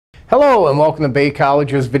Hello, and welcome to Bay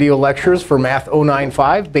College's video lectures for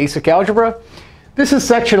MATH095, Basic Algebra. This is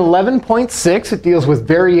section 11.6. It deals with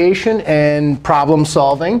variation and problem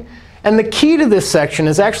solving. And the key to this section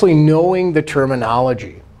is actually knowing the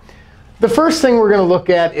terminology. The first thing we're going to look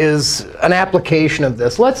at is an application of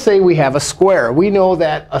this. Let's say we have a square. We know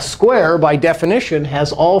that a square, by definition,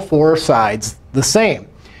 has all four sides the same.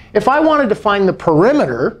 If I wanted to find the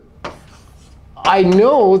perimeter, I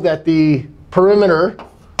know that the perimeter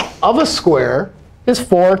of a square is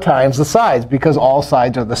 4 times the sides. Because all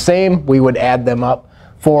sides are the same, we would add them up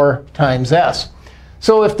 4 times s.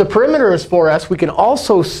 So if the perimeter is 4s, we can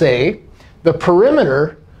also say the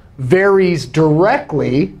perimeter varies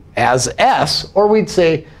directly as s. Or we'd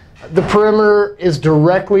say the perimeter is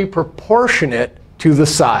directly proportionate to the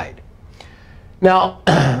side. Now,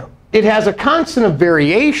 it has a constant of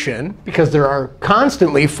variation, because there are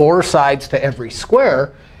constantly 4 sides to every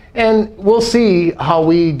square. And we'll see how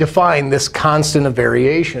we define this constant of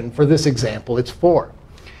variation. For this example, it's 4.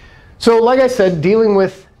 So like I said, dealing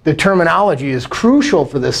with the terminology is crucial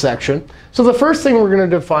for this section. So the first thing we're going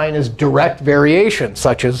to define is direct variation,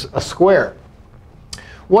 such as a square.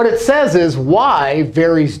 What it says is y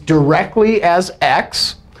varies directly as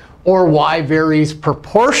x, or y varies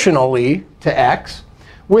proportionally to x,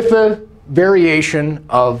 with a variation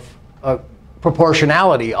of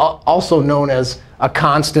proportionality, also known as a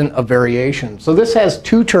constant of variation. So this has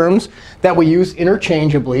 2 terms that we use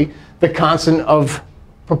interchangeably: the constant of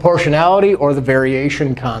proportionality, or the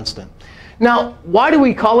variation constant. Now, why do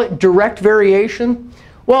we call it direct variation?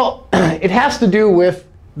 Well, it has to do with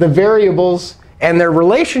the variables and their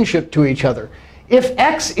relationship to each other. If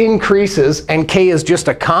x increases and k is just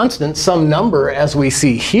a constant, some number as we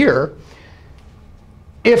see here,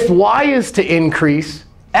 if y is to increase,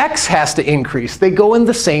 x has to increase. They go in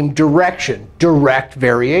the same direction, direct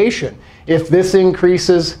variation. If this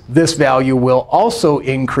increases, this value will also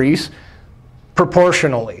increase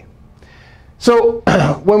proportionally. So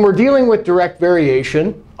when we're dealing with direct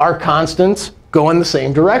variation, our constants go in the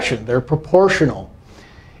same direction. They're proportional.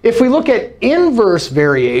 If we look at inverse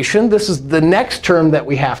variation, this is the next term that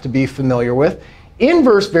we have to be familiar with.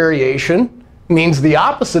 Inverse variation means the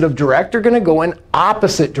opposite of direct are going to go in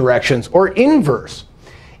opposite directions, or inverse.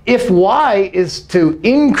 If y is to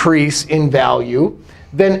increase in value,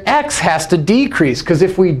 then x has to decrease. Because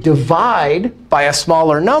if we divide by a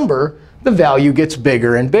smaller number, the value gets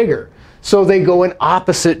bigger and bigger. So they go in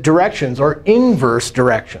opposite directions, or inverse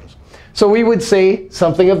directions. So we would say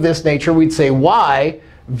something of this nature. We'd say y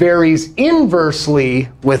varies inversely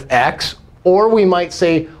with x. Or we might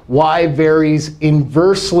say y varies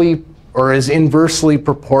inversely, or is inversely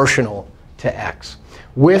proportional to x,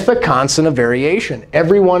 with a constant of variation.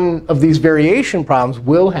 Every one of these variation problems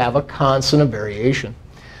will have a constant of variation.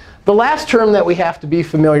 The last term that we have to be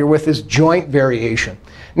familiar with is joint variation.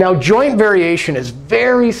 Now, joint variation is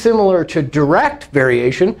very similar to direct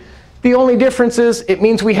variation. The only difference is it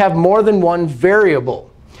means we have more than one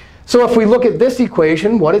variable. So if we look at this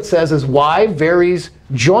equation, what it says is y varies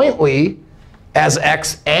jointly as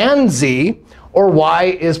x and z, or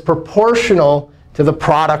y is proportional to the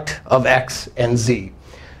product of x and z.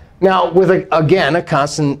 Now, with, again, a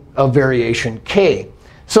constant of variation k.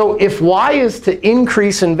 So if y is to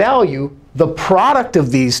increase in value, the product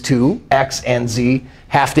of these two, x and z,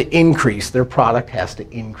 have to increase. Their product has to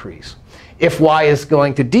increase. If y is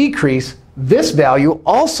going to decrease, this value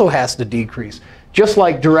also has to decrease, just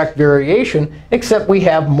like direct variation, except we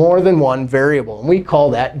have more than one variable. And we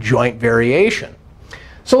call that joint variation.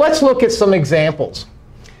 So let's look at some examples.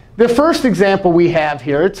 The first example we have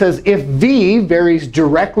here, it says if v varies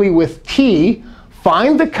directly with t,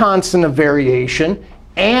 find the constant of variation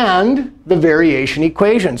and the variation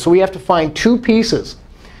equation. So we have to find 2 pieces.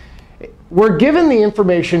 We're given the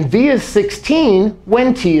information v is 16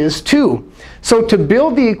 when t is 2. So to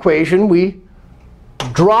build the equation, we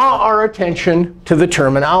draw our attention to the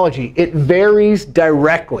terminology. It varies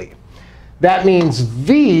directly. That means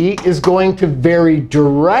v is going to vary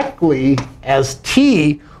directly as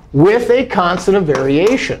t, with a constant of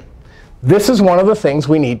variation. This is one of the things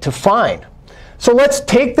we need to find. So let's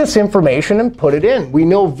take this information and put it in. We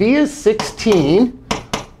know v is 16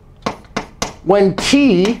 when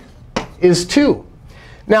t is 2.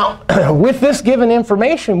 Now, with this given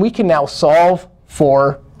information, we can now solve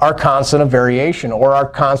for our constant of variation, or our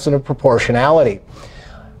constant of proportionality.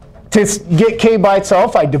 To get k by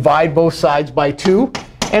itself, I divide both sides by 2.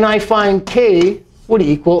 And I find k would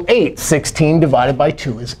equal 8. 16 divided by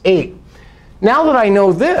 2 is 8. Now that I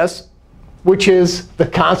know this, which is the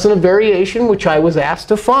constant of variation, which I was asked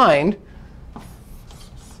to find,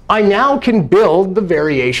 I now can build the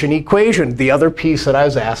variation equation, the other piece that I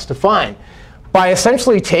was asked to find, by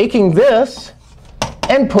essentially taking this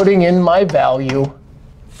and putting in my value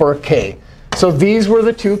for k. So these were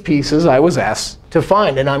the two pieces I was asked to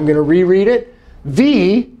find. And I'm going to reread it.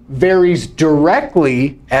 V varies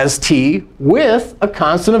directly as t with a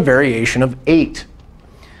constant of variation of 8.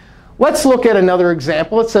 Let's look at another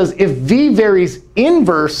example. It says if v varies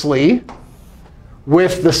inversely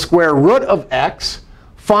with the square root of x,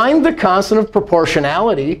 find the constant of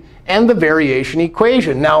proportionality and the variation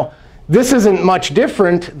equation. Now, this isn't much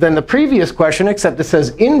different than the previous question, except it says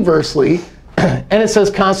inversely, and it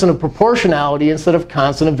says constant of proportionality instead of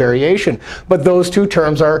constant of variation. But those two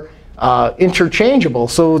terms are interchangeable.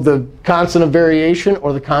 So the constant of variation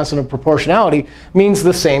or the constant of proportionality means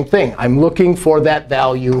the same thing. I'm looking for that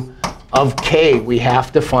value of k. We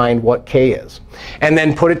have to find what k is, and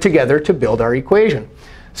then put it together to build our equation.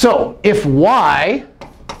 So if y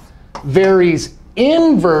varies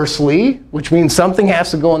inversely, which means something has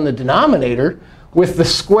to go in the denominator, with the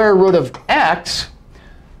square root of x,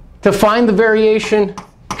 to find the variation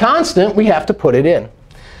constant, we have to put it in.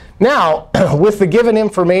 Now, with the given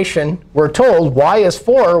information, we're told y is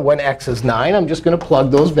 4 when x is 9. I'm just going to plug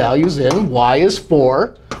those values in. Y is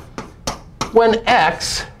 4 when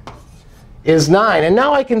x is 9. And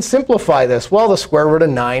now I can simplify this. Well, the square root of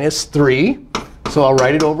 9 is 3. So I'll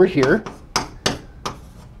write it over here.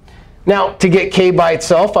 Now, to get k by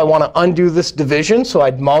itself, I want to undo this division. So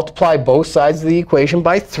I'd multiply both sides of the equation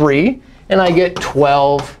by 3. And I get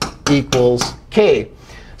 12 equals k.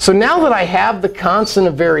 So now that I have the constant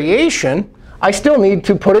of variation, I still need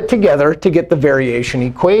to put it together to get the variation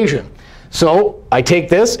equation. So I take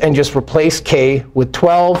this and just replace k with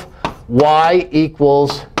 12. Y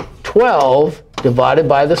equals 12 divided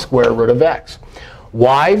by the square root of x.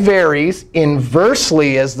 Y varies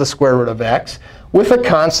inversely as the square root of x with a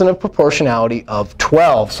constant of proportionality of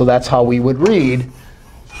 12. So that's how we would read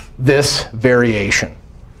this variation.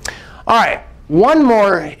 All right, one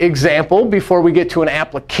more example before we get to an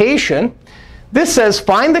application. This says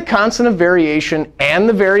find the constant of variation and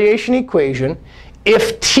the variation equation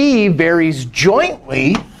if t varies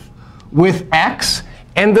jointly with x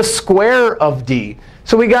and the square of d.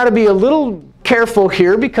 So we got to be a little careful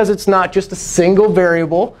here because it's not just a single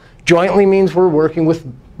variable. Jointly means we're working with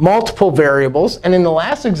multiple variables. And in the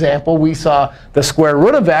last example, we saw the square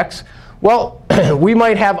root of x. Well, we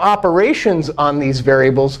might have operations on these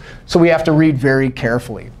variables, so we have to read very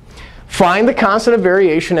carefully. Find the constant of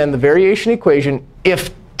variation and the variation equation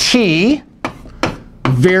if t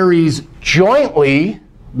varies jointly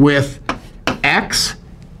with x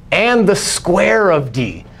and the square of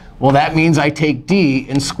d. Well, that means I take d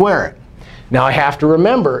and square it. Now, I have to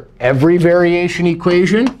remember, every variation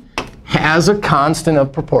equation has a constant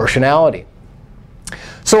of proportionality.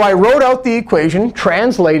 So I wrote out the equation,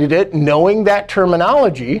 translated it, knowing that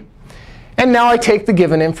terminology. And now I take the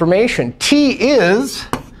given information. T is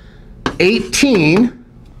 18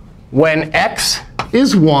 when x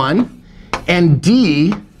is 1 and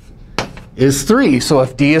d is 3. So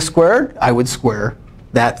if d is squared, I would square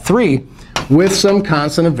that 3 with some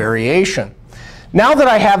constant of variation. Now that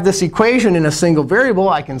I have this equation in a single variable,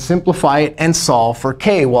 I can simplify it and solve for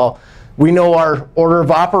k. Well, we know our order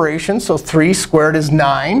of operations. So 3 squared is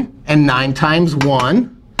 9. And 9 times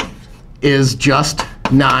 1 is just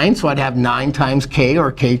 9. So I'd have 9 times k,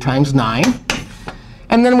 or k times 9.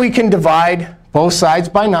 And then we can divide both sides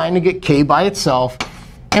by 9 to get k by itself.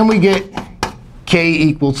 And we get k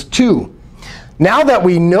equals 2. Now that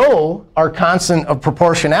we know our constant of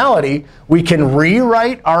proportionality, we can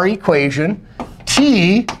rewrite our equation.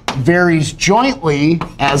 T varies jointly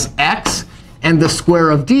as x and the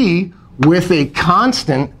square of d with a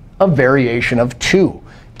constant of variation of 2.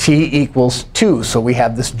 T equals 2. So we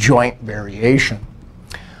have this joint variation.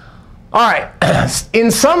 All right.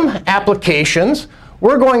 In some applications,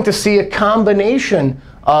 we're going to see a combination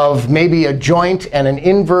of maybe a joint and an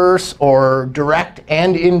inverse, or direct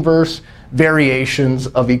and inverse variations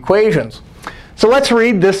of equations. So let's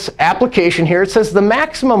read this application here. It says the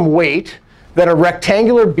maximum weight that a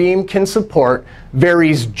rectangular beam can support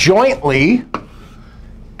varies jointly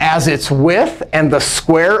as its width and the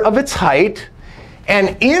square of its height,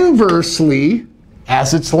 and inversely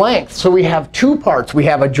as its length. So we have two parts. We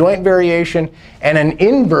have a joint variation and an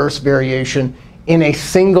inverse variation in a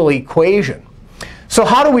single equation. So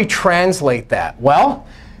how do we translate that? Well,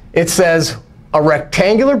 it says a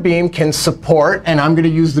rectangular beam can support, and I'm going to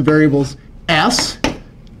use the variables s.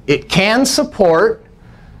 It can support,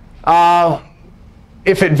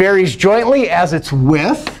 if it varies jointly, as its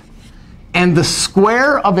width and the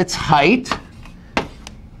square of its height,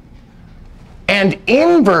 And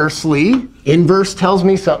inversely, inverse tells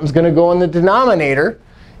me something's going to go in the denominator,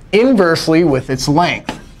 inversely with its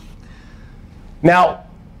length. Now,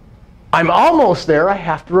 I'm almost there. I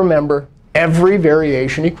have to remember every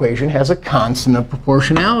variation equation has a constant of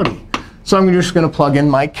proportionality. So I'm just going to plug in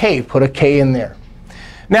my k, put a k in there.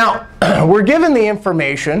 Now, we're given the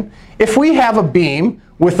information. If we have a beam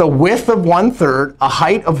with a width of 1/3, a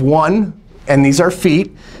height of 1, and these are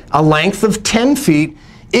feet, a length of 10 feet,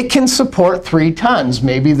 it can support 3 tons.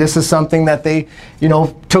 Maybe this is something that they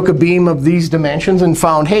took a beam of these dimensions and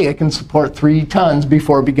found, hey, it can support 3 tons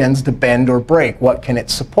before it begins to bend or break. What can it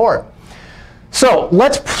support? So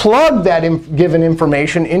let's plug that given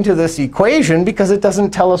information into this equation, because it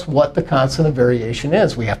doesn't tell us what the constant of variation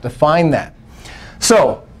is. We have to find that.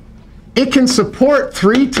 So it can support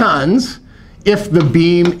 3 tons if the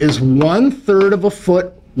beam is 1/3 of a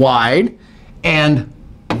foot wide and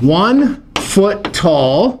 1 foot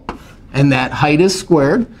tall, and that height is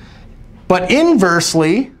squared, but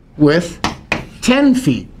inversely with 10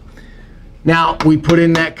 feet. Now, we put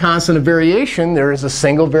in that constant of variation. There is a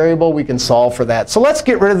single variable. We can solve for that. So let's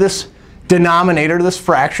get rid of this denominator, this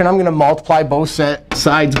fraction. I'm going to multiply both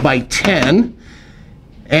sides by 10.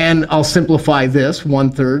 And I'll simplify this.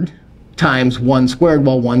 1/3 times 1 squared.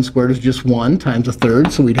 Well, 1 squared is just 1 times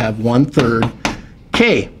 1/3. So we'd have 1/3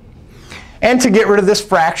 k. And to get rid of this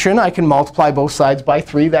fraction, I can multiply both sides by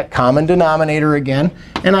 3, that common denominator again.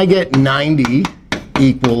 And I get 90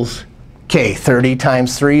 equals k. 30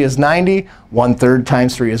 times 3 is 90. 1/3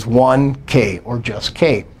 times 3 is 1k, or just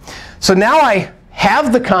k. So now I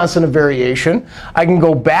have the constant of variation. I can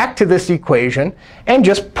go back to this equation and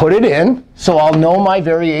just put it in. So I'll know my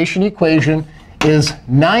variation equation is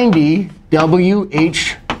 90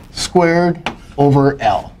 WH squared over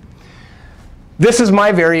L. This is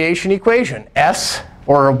my variation equation. S,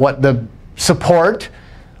 or what the support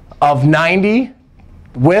of 90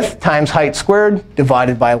 width times height squared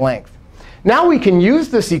divided by length. Now we can use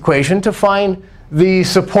this equation to find the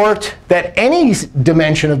support that any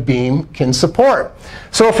dimension of beam can support.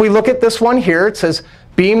 So if we look at this one here, it says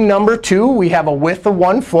beam number 2, we have a width of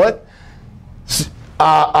 1 foot,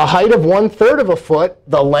 a height of 1/3 of a foot,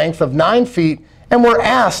 the length of 9 feet, and we're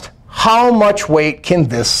asked how much weight can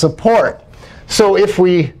this support. So if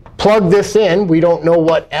we plug this in, we don't know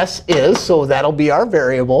what S is, so that'll be our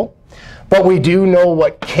variable. But we do know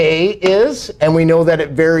what k is, and we know that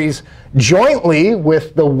it varies jointly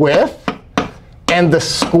with the width and the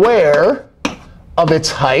square of its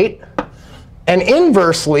height, and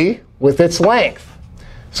inversely with its length.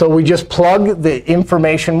 So we just plug the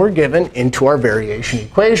information we're given into our variation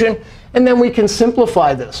equation, and then we can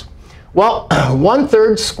simplify this. Well,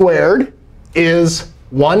 1/3 squared is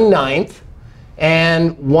 1/9,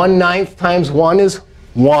 and 1/9 times 1 is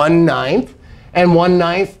 1/9. And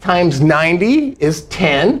 1/9 times 90 is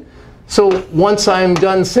 10. So once I'm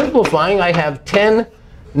done simplifying, I have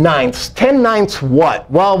 10/9. 10/9 what?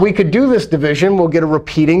 Well, we could do this division. We'll get a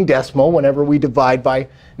repeating decimal whenever we divide by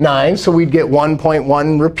 9. So we'd get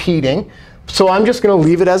 1.1 repeating. So I'm just going to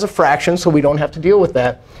leave it as a fraction so we don't have to deal with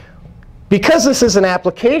that. Because this is an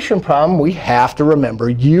application problem, we have to remember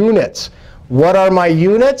units. What are my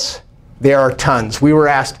units? They are tons. We were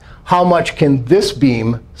asked, how much can this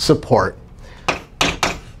beam support?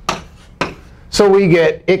 So we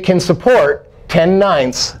get, it can support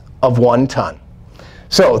 10/9 of 1 ton.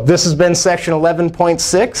 So this has been section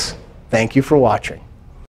 11.6. Thank you for watching.